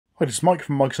Hi, this is Mike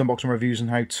from Mike's Unboxing Reviews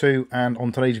and How To, and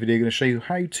on today's video I'm going to show you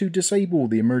how to disable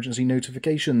the emergency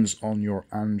notifications on your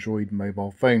Android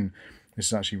mobile phone. This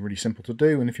is actually really simple to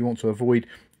do, and if you want to avoid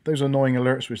those annoying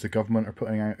alerts which the government are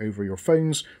putting out over your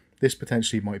phones, this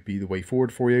potentially might be the way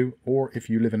forward for you. Or if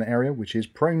you live in an area which is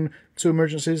prone to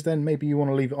emergencies, then maybe you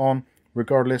want to leave it on.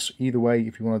 Regardless, either way,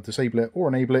 if you want to disable it or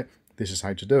enable it, this is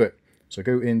how to do it. So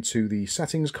go into the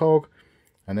settings cog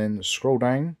and then scroll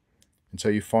down until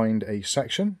you find a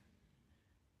section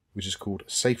which is called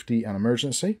Safety and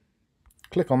Emergency.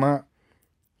 Click on that,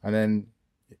 and then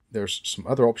there's some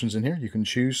other options in here you can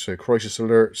choose. So crisis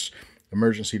alerts,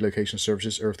 emergency location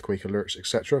services, earthquake alerts,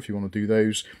 etc. if you want to do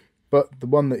those. But the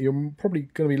one that you're probably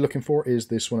going to be looking for is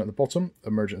this one at the bottom,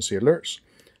 emergency alerts.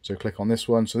 So click on this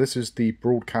one. So this is the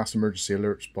broadcast emergency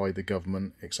alerts by the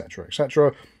government, etc.,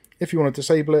 etc. If you want to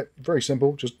disable it, very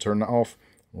simple, just turn that off.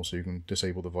 Also, you can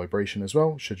disable the vibration as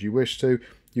well, should you wish to.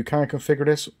 You can configure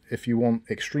this if you want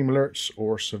extreme alerts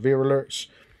or severe alerts.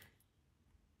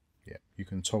 Yeah, you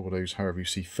can toggle those however you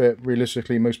see fit.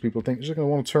 Realistically, most people think you're just going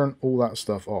to want to turn all that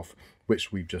stuff off,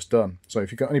 which we've just done. So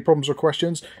if you've got any problems or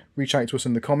questions, reach out to us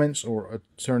in the comments, or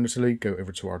alternatively, go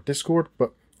over to our Discord.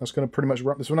 But that's going to pretty much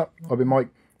wrap this one up. I've been Mike.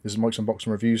 This is Mike's Unboxing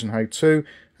Reviews and How To,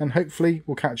 and hopefully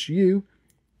we'll catch you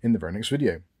in the very next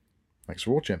video. Thanks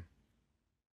for watching.